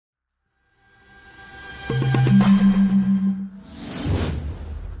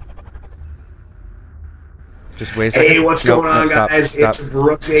Just wait a second. Hey, what's going on, guys? It's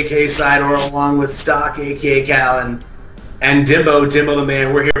Brooks, aka SWTOR, along with Stock, aka Callan, and Dimbo the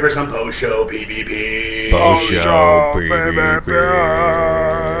man. We're here for some post-show PvP. Post-show PvP.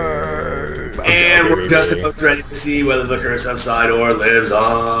 And we're just about ready to see whether the curse of SWTOR lives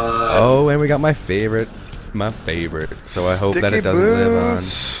on. Oh, and we got my favorite. So I hope that it doesn't live on.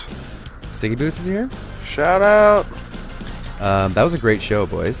 Sticky Boots is here? Shout out. That was a great show,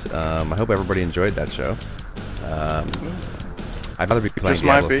 boys. I hope everybody enjoyed that show. I'd rather be playing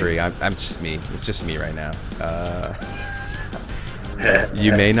Diablo 3. I'm just me. It's just me right now.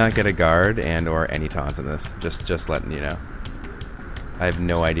 You may not get a guard and or any taunts in this. Just letting you know. I have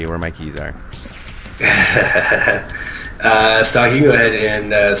no idea where my keys are. Stock, you can go ahead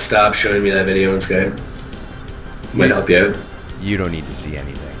and stop showing me that video on Skype. Might help you out. You don't need to see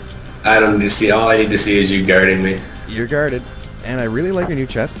anything. I don't need to see. All I need to see is you guarding me. You're guarded. And I really like your new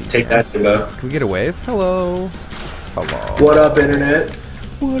chest piece. Take that, Timbo. Can we get a wave? Hello. Hello. What up, Internet?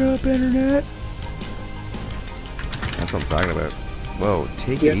 What up, Internet? That's what I'm talking about. Whoa,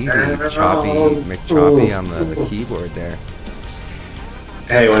 take it easy, McChoppy on the keyboard there.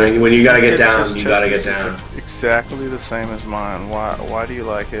 Hey, when you gotta get down, you gotta get down. Exactly the same as mine. Why do you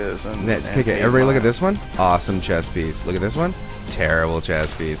like his? Everybody look at this one. Awesome chest piece. Look at this one. Terrible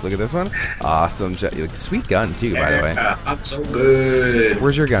chest piece. Look at this one. Awesome sweet gun too, by the way. I'm so good.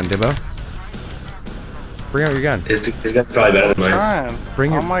 Where's your gun, Dimbo? Bring out your gun. His gun's probably better than mine.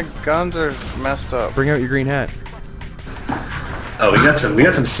 All my guns are messed up. Bring out your green hat. Oh, we got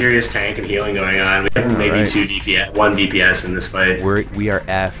some serious tank and healing going on. We have maybe 1 DPS in this fight. We are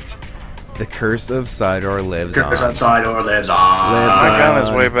effed. The curse of SWTOR lives on. Curse of SWTOR lives on. My gun is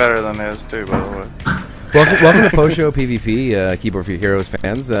way better than his too, by the way. Welcome to Post Show PvP, Keyboard for Heroes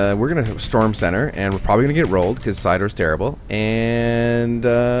fans. We're gonna storm center, and we're probably gonna get rolled because SWTOR's terrible. And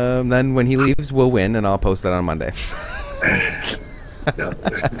then when he leaves, we'll win, and I'll post that on Monday. No,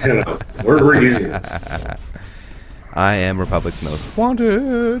 we're using this. I am Republic's most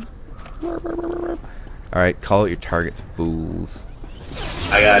wanted. Alright, call out your targets, fools.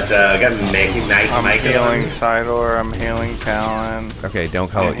 I got making Mike. I'm healing SWTOR, I'm healing Talon. Okay, don't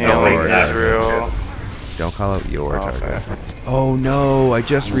call out your Israel. Don't call out your targets. Oh no, I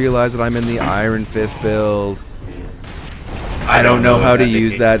just realized that I'm in the Iron Fist build. I don't know how to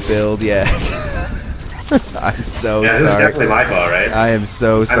use that build yet. I'm so sorry. This is definitely my fault, right? I am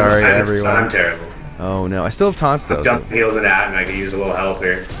so sorry, everyone. I'm terrible. Oh no, I still have taunts though. Jump heals and that, and I could use a little help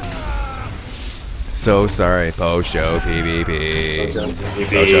here. So sorry, Post Show PvP. It's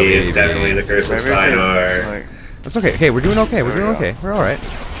definitely the curse of SWTOR. That's okay. Okay, we're doing okay. We're doing okay. We're all right.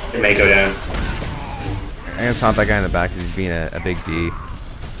 Mako down. I'm gonna taunt that guy in the back because he's being a big D.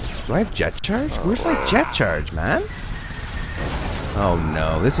 Do I have jet charge? Where's my jet charge, man? Oh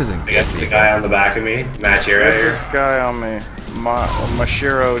no, this isn't good. The guy on the back of me, Match here. This guy on me.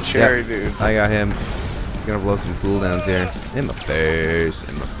 Mashiro Cherry dude. I got him. I'm gonna blow some cooldowns here. In the face,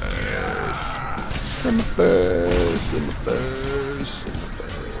 in the face, in the face, in the face, in the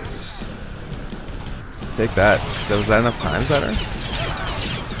face. Take that. So was that enough time, Saturn?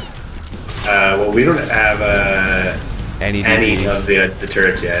 Well, we don't have any of the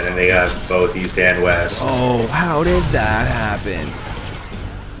turrets yet, and they got both east and west. Oh, how did that happen?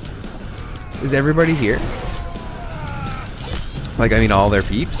 Is everybody here? Like, I mean, all their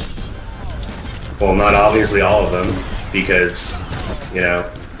peeps? Well, not obviously all of them, because, you know,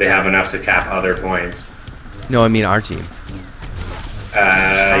 they have enough to cap other points. No, I mean our team.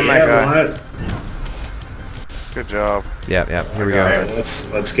 Oh my God. Good job. Yeah, here we go. Alright,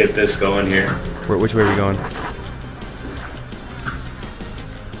 let's get this going here. Which way are we going?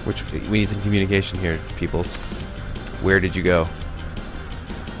 We need some communication here, peoples. Where did you go?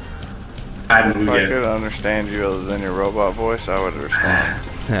 If I could understand you other than your robot voice, I would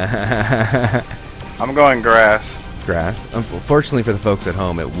respond. I'm going grass. Grass? Unfortunately for the folks at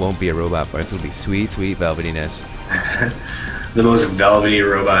home, it won't be a robot voice. It'll be sweet, sweet velvetiness. The most velvety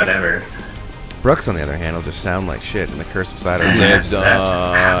robot ever. Brooks, on the other hand, will just sound like shit, and the curse of SWTOR lives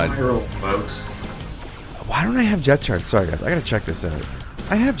on. Folks. Why don't I have jet charge? Sorry, guys. I gotta check this out.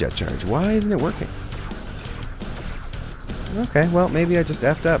 I have jet charge. Why isn't it working? Okay, well, maybe I just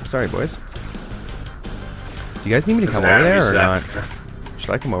effed up. Sorry, boys. Do you guys need me to come over there or not? Should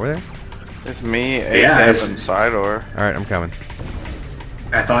I come over there? It's me, ACAB, and SWTOR. Alright, I'm coming.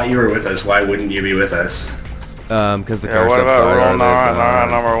 I thought you were with us. Why wouldn't you be with us? Because the what about rule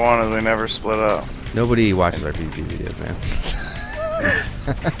number 1 is we never split up? Nobody watches our PvP videos, man.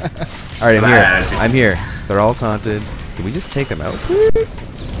 Alright, I'm here. I'm here. They're all taunted. Can we just take them out, please?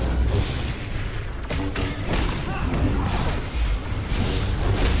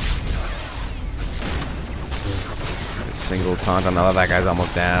 single taunt on that guy's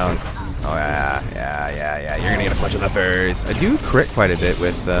almost down. Oh yeah. You're gonna get a punch in the face. I do crit quite a bit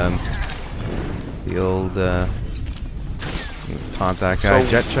with the old. Let's taunt that guy. So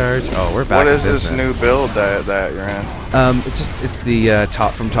Jet charge. Oh, we're back. What is in this new build that you're in? It's the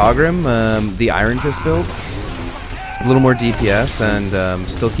top from Togrim, the Iron Fist build. A little more DPS and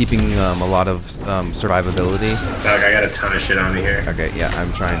still keeping a lot of survivability. Doug, I got a ton of shit on me here. Okay, yeah,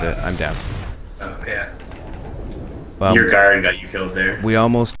 I'm down. Oh yeah. Well, your guard got you killed there. We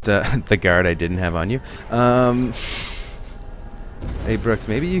almost the guard I didn't have on you. Hey Brooks,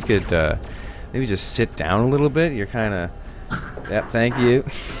 maybe you could maybe just sit down a little bit. You're kind of. Yep, thank you.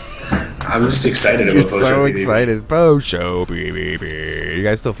 I'm just excited about You're Post so Show excited. Post Show PvP. You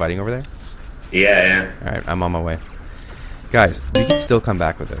guys still fighting over there? Yeah. All right, I'm on my way. Guys, we can still come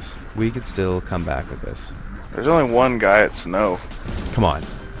back with this. We could still come back with this. There's only one guy at Snow. Come on.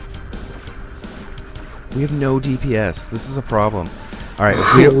 We have no DPS. This is a problem. All right.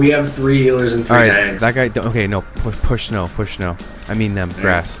 We have 3 healers and 3 tanks. That guy. Okay, no. Push snow. I mean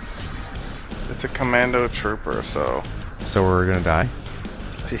grass. It's a commando trooper, so. So we're gonna die.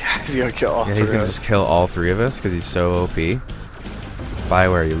 Yeah, he's gonna kill all. Yeah, he's gonna just kill all 3 of us because he's so OP.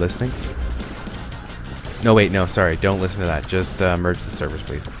 Bioware, are you listening? No, wait, no, sorry. Don't listen to that. Just merge the servers,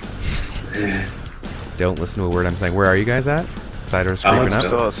 please. Don't listen to a word I'm saying. Where are you guys at? Cider's creeping up.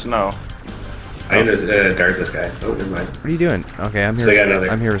 Still at Snow. I need to dart this guy. Oh, never mind. What are you doing? Okay, I'm here. So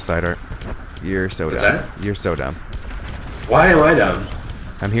I'm here with Cider. You're so What's dumb. that? You're so dumb. Why am I dumb?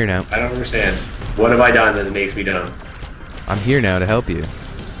 I'm here now. I don't understand. What have I done that makes me dumb? I'm here now to help you.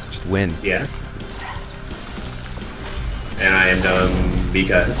 Just win. Yeah. And I am dumb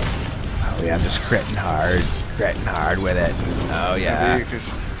because. Oh yeah, I'm just critting hard with it. Oh yeah.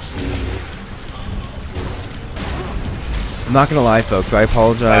 I'm not gonna lie, folks. I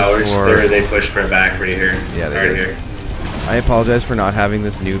apologize for. They pushed for back pretty here. Yeah, they did. Here. I apologize for not having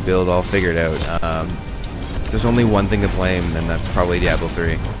this new build all figured out. There's only one thing to blame, and that's probably Diablo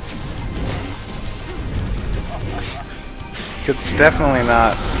 3. It's definitely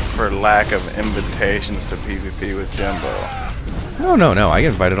not for lack of invitations to PvP with Jimbo. No. I get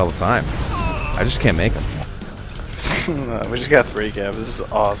invited all the time. I just can't make them. We just got 3 cabs. This is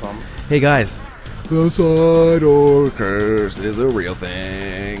awesome. Hey guys, the SWTOR curse is a real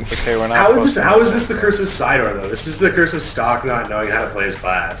thing. Okay, we're not. How is this the curse of SWTOR though? This is the curse of Stock not knowing how to play his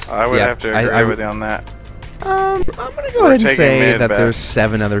class. I would have to agree with you on that. I'm gonna go ahead and say that there's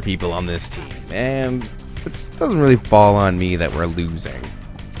 7 other people on this team, and it doesn't really fall on me that we're losing.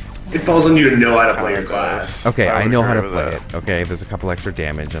 It falls on you to know how to play your class. Okay, I know how to play it. Okay, there's a couple extra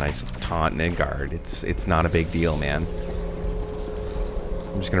damage, and I taunt and guard. It's not a big deal, man.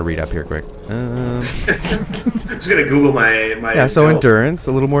 I'm just gonna read up here quick. I'm just gonna Google my. Yeah, so endurance,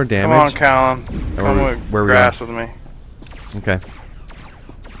 a little more damage. Come on, Callum. Come with grass with me. Okay.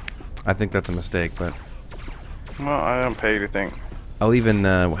 I think that's a mistake, but. Well, I don't pay anything. I'll even,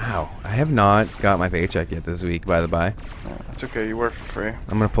 wow, I have not got my paycheck yet this week, by the by. It's okay, you work for free.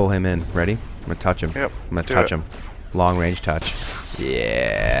 I'm going to pull him in. Ready? I'm going to touch him. Yep. I'm going to touch him. Long range touch.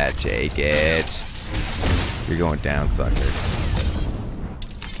 Yeah, take it. You're going down, sucker.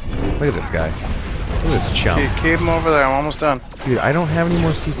 Look at this guy. Look at this chump. Keep him over there, I'm almost done. Dude, I don't have any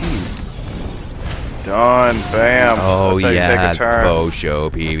more CCs. Done, bam. Oh, that's yeah, how you take a turn. Bow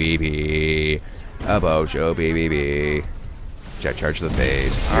show PvP. A bow show PvP. Jet charge to the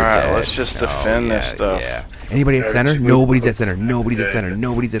face. Alright, let's just defend this stuff. Yeah. Anybody at center? Nobody's at center. Nobody's at center.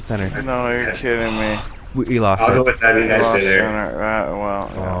 Nobody's at center. No, you're kidding me. We lost I'll it. go with that. You guys stay there. Right, well,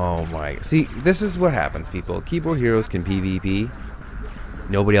 yeah. Oh my. See, this is what happens, people. Keyboard heroes can PvP.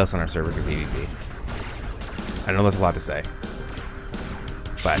 Nobody else on our server can PvP. I know that's a lot to say.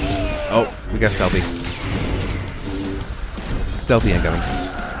 But, oh, we got Stealthy. Stealthy incoming.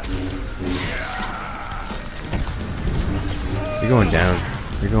 You're going down.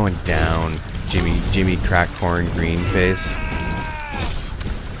 You're going down, Jimmy Crackcorn Green Face.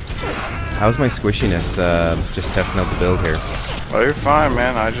 How's my squishiness? Just testing out the build here. Well, you're fine,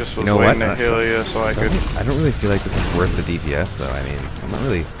 man. I just was waiting to heal you so I could. I don't really feel like this is worth the DPS, though. I mean, I'm not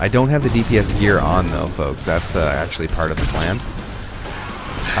really. I don't have the DPS gear on, though, folks. That's actually part of the plan.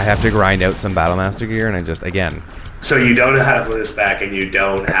 I have to grind out some Battlemaster gear, and I just, again. So you don't know how to play the spec, and you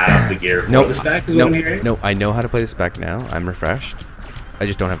don't have the gear for the spec, is what I'm hearing? No, I know how to play the spec now. I'm refreshed. I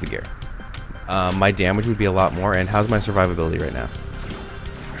just don't have the gear. My damage would be a lot more, and how's my survivability right now?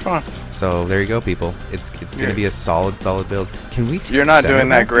 Fine. So there you go, people. It's gonna be a solid build. Can we? You're not doing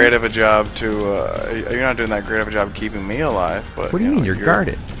that great of a job to. You're not doing that great of a job keeping me alive. But what do you mean? You're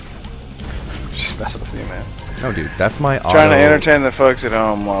guarded. Just messing with you, man. No, dude, that's my auto. Trying to entertain the folks at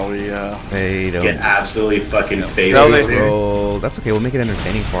home while we They don't get absolutely fucking face roll. That's okay. We'll make it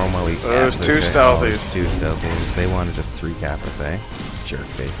entertaining for them while we. There's two stealthies. Two stealthies. They want to just 3-cap us, eh? Jerk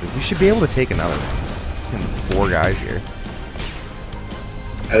faces. You should be able to take another one. Just fucking 4 guys here.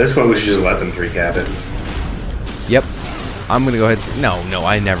 At this point, we should just let them 3-cap it. Yep. I'm gonna go ahead. No,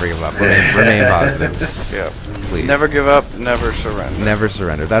 I never give up. Remain positive. Yeah. Please. Never give up. Never surrender. Never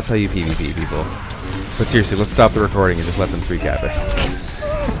surrender. That's how you PvP, people. But seriously, let's stop the recording and just let them 3-cap it.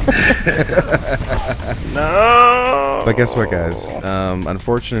 No. But guess what, guys?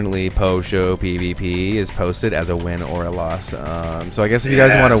 Unfortunately, Show PvP is posted as a win or a loss. So I guess if you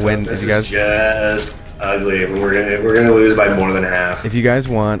guys want to win, if you guys just ugly, we're gonna lose by more than half. If you guys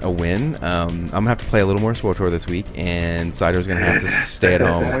want a win, I'm gonna have to play a little more SWTOR this week, and SWTOR's gonna have to stay at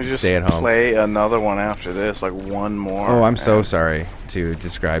home. We just play another one after this, like one more. Oh, I'm so sorry to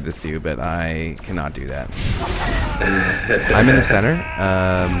describe this to you, but I cannot do that. I'm in the center,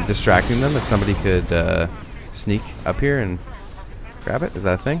 distracting them. If somebody could sneak up here and grab it, is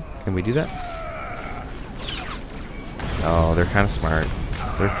that a thing? Can we do that? Oh, they're kind of smart.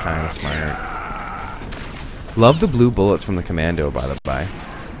 They're kind of smart. Love the blue bullets from the commando, by the by.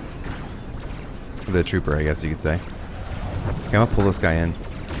 The trooper, I guess you could say. Okay, I'm gonna pull this guy in.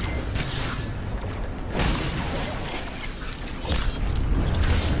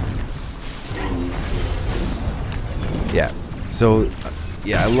 Yeah. So,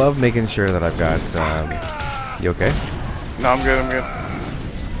 yeah, I love making sure that I've got. You okay? No, I'm good. I'm good.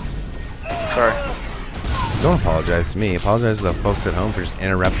 Sorry. Don't apologize to me. Apologize to the folks at home for just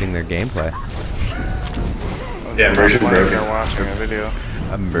interrupting their gameplay. Yeah, immersion broken. You're watching a video.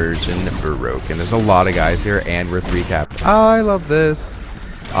 Immersion broken. There's a lot of guys here, and we're 3-capped. I love this.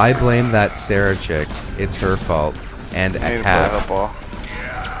 I blame that Sarah chick. It's her fault. And I need a to play cap. ball.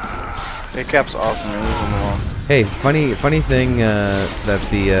 A-cap's awesome. You're losing them all. Hey, funny thing that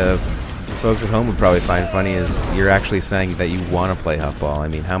the folks at home would probably find funny is you're actually saying that you want to play huffball. I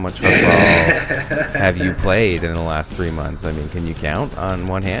mean, how much huffball have you played in the last 3 months? I mean, can you count on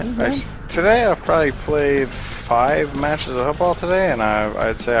one hand? Today I've probably played 5 matches of huffball today, and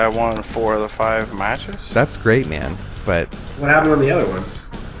I'd say I won 4 of the 5 matches. That's great, man. But what happened on the other one?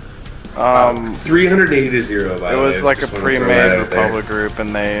 380 to 0. By it the was way. like Just a wanted to throw pre-made that out there. Republic group,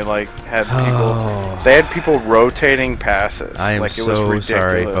 and they like had people. They had people rotating passes. I am like, it was so ridiculous.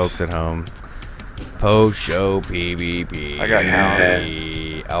 sorry, folks at home. Show PvP. I got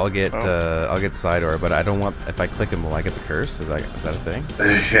counted. I'll get SWTOR, but I don't want. If I click him, will I get the curse? Is that a thing?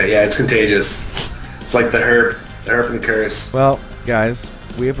 Yeah, it's contagious. It's like the herp and curse. Well, guys,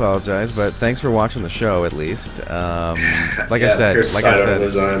 we apologize, but thanks for watching the show at least. Like I said,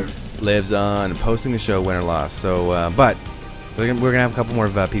 lives on. Posting the show, win or loss. So, but we're gonna have a couple more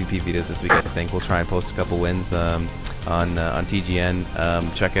PvP videos this week. I think we'll try and post a couple wins on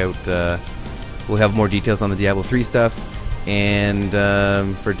TGN. Check out. We'll have more details on the Diablo 3 stuff. And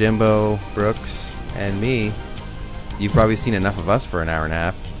for Dimbo, Brooks, and me, you've probably seen enough of us for an hour and a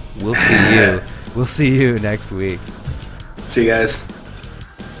half. We'll see you. We'll see you next week. See you guys.